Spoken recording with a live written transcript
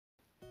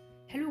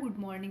Hello good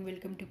morning,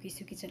 welcome to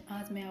Kishu kitchen.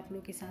 आज मैं आप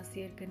लोगों के साथ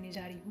शेयर करने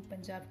जा रही हूँ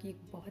पंजाब की एक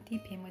बहुत ही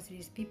फेमस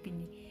रेसिपी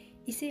पिन्नी।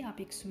 इसे आप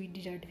एक स्वीट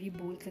डिज़र्ट भी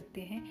बोल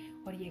सकते हैं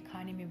और ये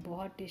खाने में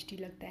बहुत टेस्टी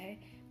लगता है।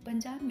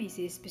 पंजाब में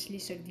इसे स्पेशली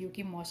सर्दियों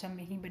के मौसम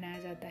में ही बनाया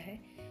जाता है।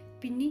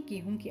 पिन्नी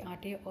गेहूं के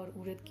आटे और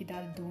उड़द की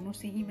दाल दोनों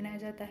से ही बनाया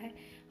जाता है।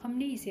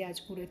 हमने इसे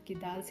आज उड़द की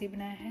दाल से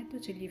बनाया है, तो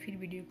चलिए फिर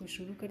वीडियो को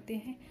शुरू करते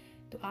हैं।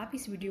 तो आप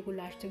इस वीडियो को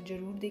लास्ट तक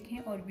ज़रूर देखें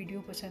और वीडियो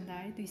पसंद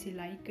आए तो इसे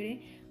लाइक करें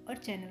और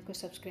चैनल को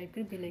सब्सक्राइब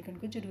कर बेल आइकन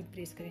को ज़रूर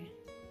प्रेस करें।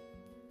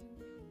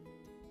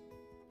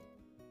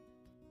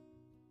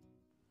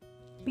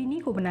 पिन्नी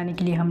को बनाने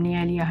के लिए हमने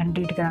यहाँ लिया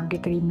 100 ग्राम के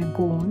करीब में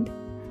गोंद,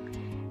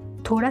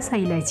 थोड़ा सा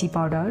इलायची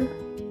पाउडर,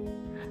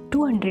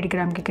 200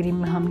 ग्राम के करीब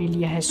में हमने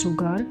लिया है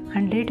शुगर,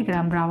 100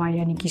 ग्राम रवा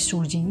यानी कि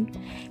सूजी,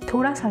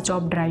 थोड़ा सा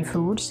चॉप ड्राई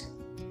फ्रूट्स,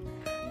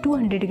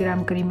 200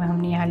 ग्राम करीब में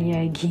हमने यहाँ लिया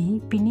है घी।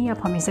 पिन्नी आप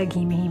हमेशा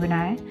घी में ही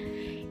बनाएं।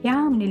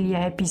 यहाँ हमने लिया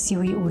है पीसी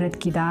हुई उड़द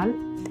की दाल।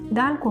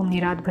 दाल को हमने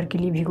रात भर के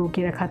लिए भिगो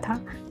के रखा था,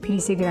 फिर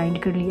इसे ग्राइंड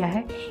कर लिया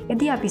है।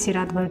 यदि आप इसे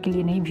रात भर के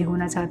लिए नहीं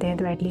भिगोना चाहते हैं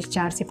तो एटलीस्ट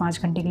 4 से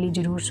 5 घंटे के लिए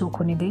ज़रूर सोख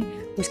होने दें,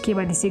 उसके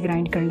बाद इसे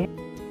ग्राइंड कर लें।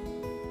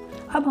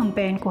 अब हम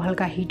पैन को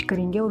हल्का हीट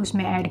करेंगे और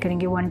उसमें ऐड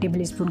करेंगे 1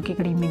 टेबल स्पून के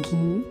करीब में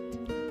घी।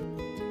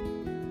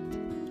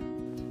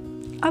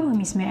 अब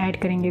हम इसमें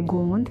ऐड करेंगे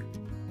गोंद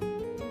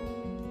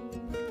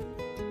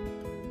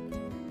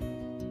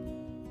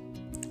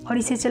और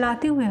इसे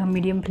चलाते हुए हम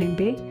मीडियम फ्लेम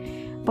पे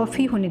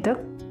पफी होने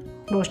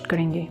तक रोस्ट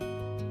करेंगे।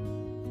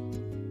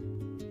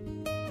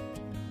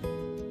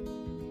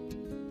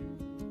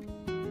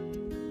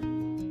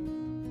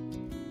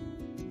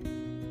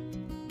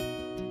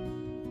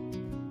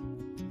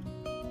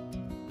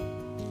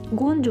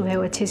 गोंद जो है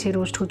वो अच्छे से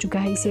रोस्ट हो चुका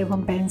है। इसे अब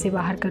हम पैन से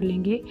बाहर कर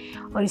लेंगे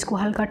और इसको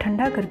हल्का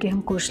ठंडा करके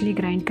हम कोर्सली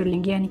ग्राइंड कर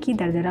लेंगे, यानी कि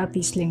दरदरा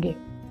पीस लेंगे।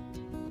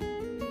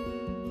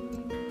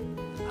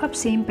 अब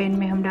सेम पैन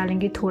में हम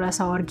डालेंगे थोड़ा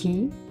सा और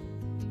घी।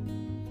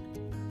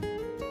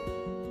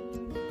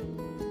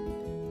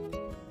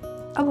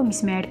 अब हम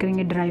इसमें ऐड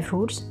करेंगे ड्राई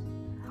फ्रूट्स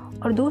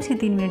और 2 से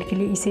 3 मिनट के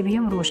लिए इसे भी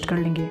हम रोस्ट कर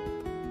लेंगे।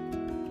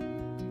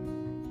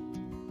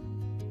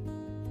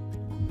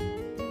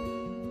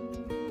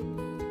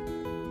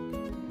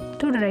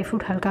 तो ड्राई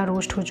फ्रूट हल्का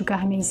रोस्ट हो चुका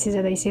है, हमें इससे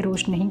ज़्यादा इसे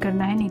रोस्ट नहीं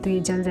करना है, नहीं तो ये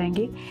जल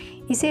जाएंगे।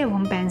 इसे अब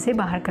हम पैन से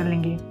बाहर कर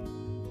लेंगे।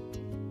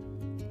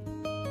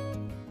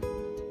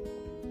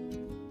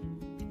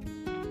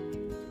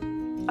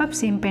 अब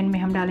सेम पैन में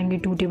हम डालेंगे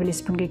 2 टेबल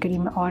स्पून के करीब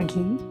में और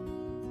घी।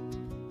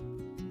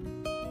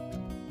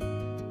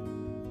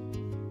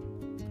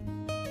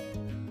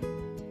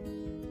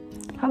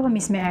 अब हम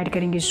इसमें ऐड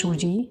करेंगे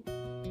सूजी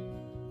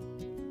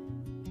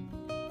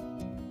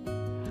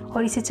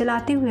और इसे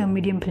चलाते हुए हम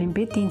मीडियम फ्लेम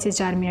पे 3 से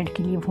 4 मिनट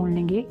के लिए भून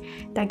लेंगे,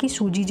 ताकि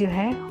सूजी जो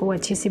है वो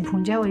अच्छे से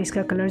भून जाए और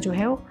इसका कलर जो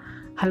है वो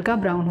हल्का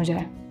ब्राउन हो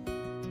जाए।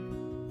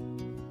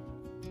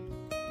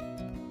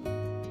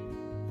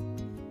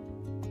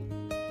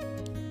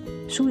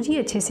 सूजी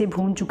अच्छे से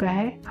भून चुका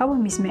है। अब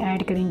हम इसमें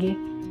ऐड करेंगे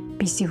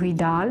पीसी हुई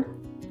दाल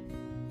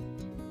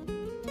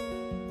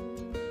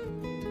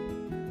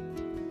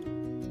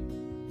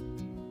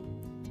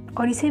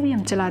और इसे भी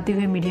हम चलाते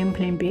हुए मीडियम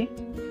फ्लेम पे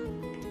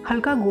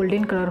हल्का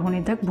गोल्डन कलर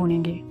होने तक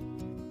भूनेंगे।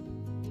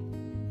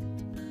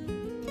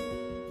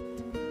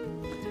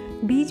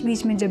 बीच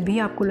बीच में जब भी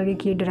आपको लगे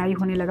कि ये ड्राई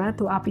होने लगा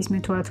तो आप इसमें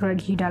थोड़ा थोड़ा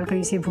घी डालकर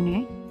इसे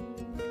भुनें,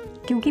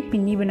 क्योंकि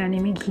पिन्नी बनाने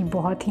में घी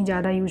बहुत ही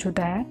ज़्यादा यूज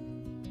होता है।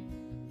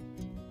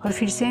 और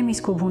फिर से हम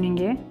इसको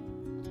भूनेंगे।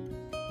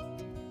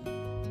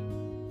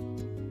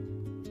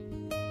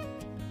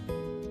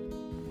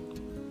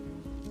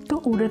 तो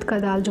उड़द का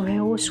दाल जो है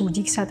वो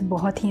सूजी के साथ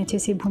बहुत ही अच्छे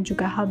से भून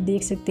चुका है। आप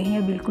देख सकते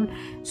हैं, बिल्कुल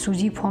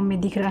सूजी फॉर्म में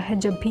दिख रहा है।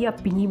 जब भी आप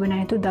पिन्नी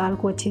बनाएं तो दाल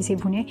को अच्छे से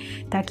भुनें,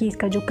 ताकि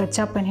इसका जो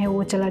कच्चापन है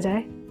वो चला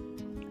जाए।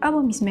 अब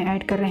हम इसमें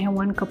ऐड कर रहे हैं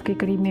 1 कप के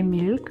करीब में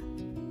मिल्क।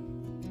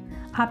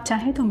 आप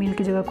चाहें तो मिल्क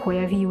की जगह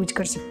खोया भी यूज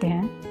कर सकते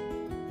हैं।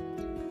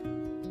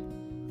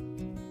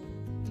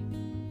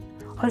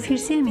 और फिर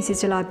से हम इसे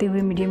चलाते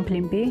हुए मीडियम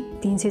फ्लेम पे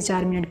 3 से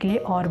 4 मिनट के लिए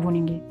और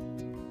भूनेंगे।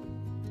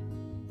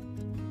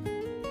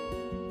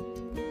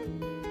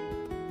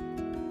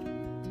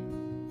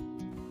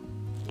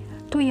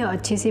 तो यह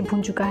अच्छे से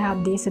भून चुका है, आप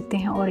देख सकते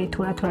हैं, और ये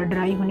थोड़ा थोड़ा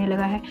ड्राई होने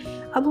लगा है।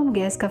 अब हम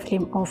गैस का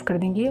फ्लेम ऑफ कर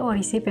देंगे और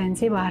इसे पैन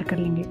से बाहर कर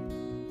लेंगे।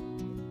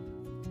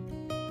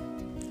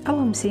 अब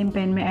हम सेम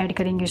पैन में ऐड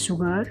करेंगे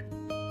शुगर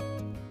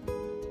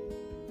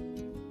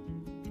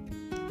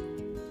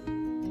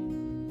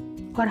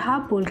और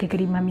हाफ बोल के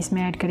करीब हम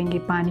इसमें ऐड करेंगे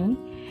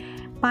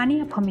पानी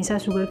आप हमेशा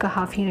शुगर का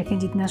हाफ ही रखें,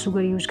 जितना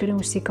शुगर यूज करें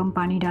उससे कम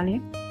पानी डालें।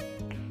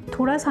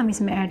 थोड़ा सा हम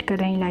इसमें ऐड कर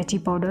रहे हैं इलायची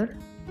पाउडर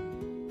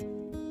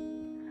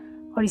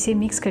और इसे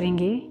मिक्स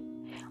करेंगे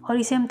और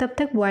इसे हम तब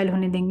तक बॉयल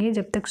होने देंगे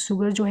जब तक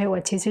शुगर जो है वो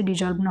अच्छे से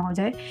डिजॉल्व ना हो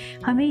जाए।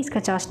 हमें इसका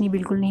चाशनी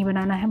बिल्कुल नहीं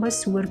बनाना है,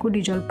 बस शुगर को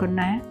डिजॉल्व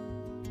करना है।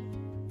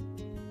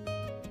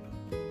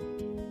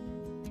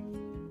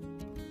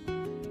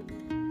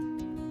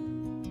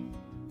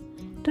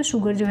 तो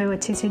शुगर जो है वो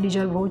अच्छे से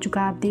डिजॉल्व हो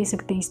चुका है। आप देख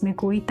सकते हैं इसमें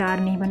कोई तार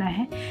नहीं बना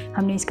है,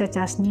 हमने इसका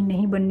चाशनी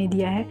नहीं बनने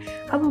दिया है।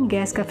 अब हम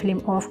गैस का फ्लेम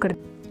ऑफ कर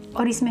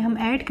और इसमें हम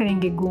ऐड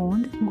करेंगे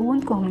गोंद।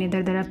 गोंद को हमने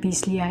दरदरा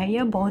पीस लिया है,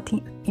 यह बहुत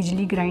ही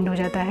इजीली ग्राइंड हो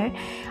जाता है।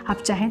 आप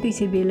चाहें तो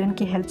इसे बेलन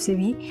की हेल्प से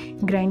भी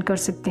ग्राइंड कर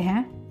सकते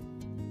हैं।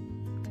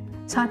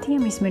 साथ ही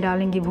हम इसमें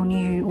डालेंगे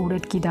भुनी हुई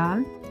उड़द की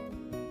दाल।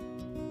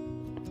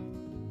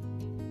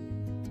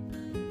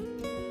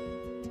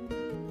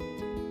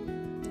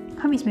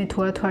 हम इसमें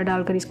थोड़ा थोड़ा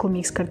डालकर इसको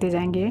मिक्स करते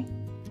जाएंगे।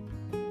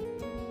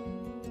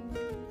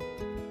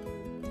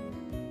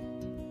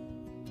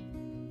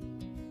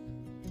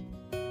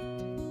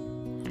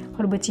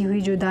 और बची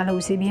हुई जो दाल है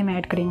उसे भी हम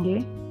ऐड करेंगे।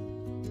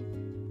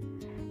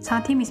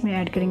 साथ ही हम इसमें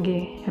ऐड करेंगे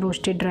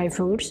रोस्टेड ड्राई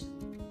फ्रूट्स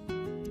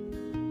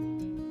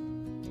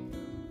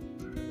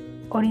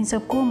और इन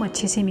सबको हम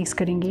अच्छे से मिक्स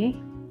करेंगे।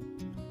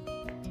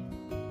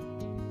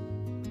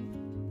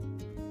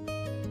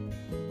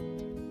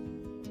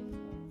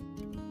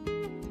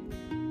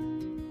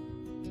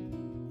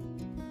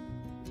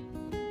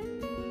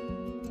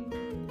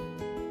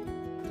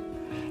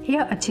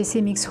 यह अच्छे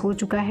से मिक्स हो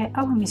चुका है।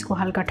 अब हम इसको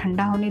हल्का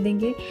ठंडा होने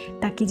देंगे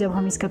ताकि जब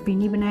हम इसका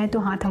पिन्नी बनाएं तो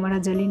हाथ हमारा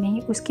जले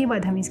नहीं। उसके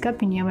बाद हम इसका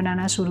पिन्नियाँ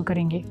बनाना शुरू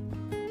करेंगे।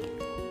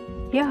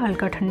 यह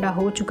हल्का ठंडा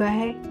हो चुका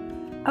है।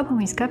 अब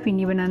हम इसका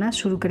पिन्नी बनाना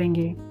शुरू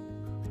करेंगे।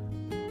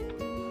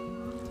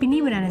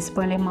 पिन्नी बनाने से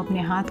पहले हम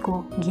अपने हाथ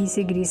को घी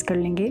से ग्रीस कर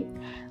लेंगे।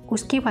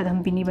 उसके बाद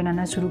हम पिन्नी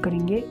बनाना शुरू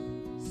करेंगे।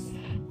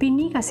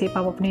 पिन्नी का शेप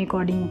आप अपने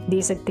अकॉर्डिंग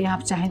दे सकते हैं।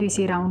 आप चाहें तो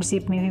इसे राउंड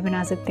शेप में भी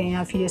बना सकते हैं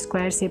या फिर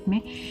स्क्वायर शेप में,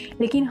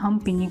 लेकिन हम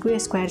पिन्नी को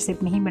स्क्वायर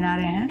शेप में ही बना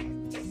रहे हैं।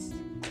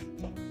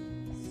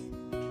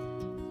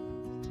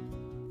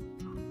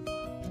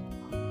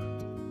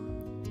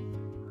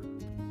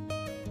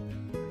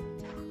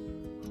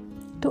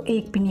 तो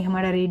एक पिन्नी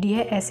हमारा रेडी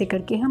है। ऐसे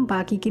करके हम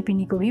बाकी की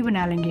पिन्नी को भी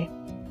बना लेंगे।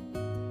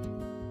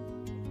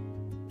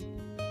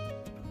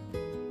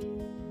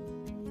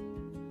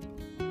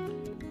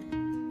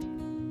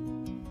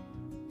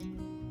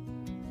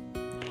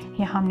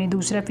 यहाँ हमने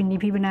दूसरा पिन्नी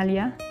भी बना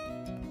लिया।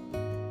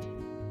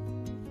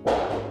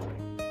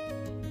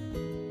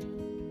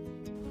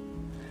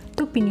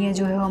 तो पिन्नियाँ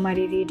जो है वो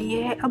हमारी रेडी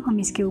है। अब हम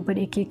इसके ऊपर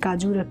एक एक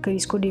काजू रखकर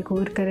इसको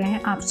डेकोर कर रहे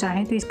हैं। आप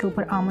चाहें तो इसके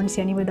ऊपर आमंड्स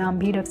यानी बादाम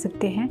भी रख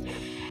सकते हैं।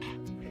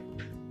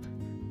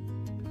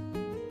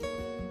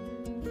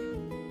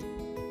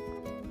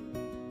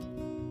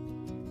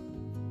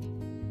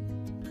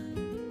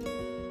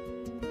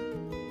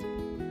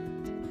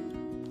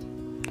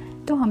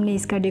 तो हमने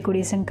इसका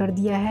डेकोरेशन कर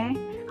दिया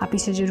है। आप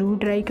इसे ज़रूर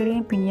ट्राई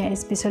करें। पिन्नियाँ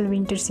स्पेशल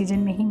विंटर सीजन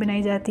में ही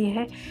बनाई जाती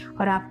है।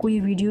 और आपको ये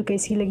वीडियो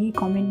कैसी लगी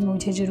कमेंट में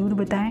मुझे ज़रूर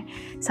बताएं।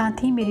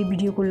 साथ ही मेरी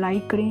वीडियो को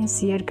लाइक करें,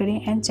 शेयर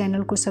करें एंड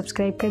चैनल को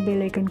सब्सक्राइब कर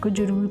बेल आइकन को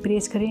ज़रूर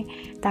प्रेस करें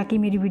ताकि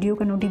मेरी वीडियो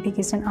का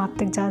नोटिफिकेशन आप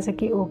तक जा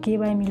सके। ओके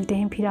बाय, मिलते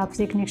हैं फिर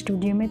आपसे एक नेक्स्ट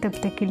वीडियो में।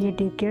 तब तक के लिए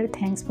take care.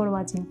 Thanks for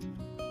watching.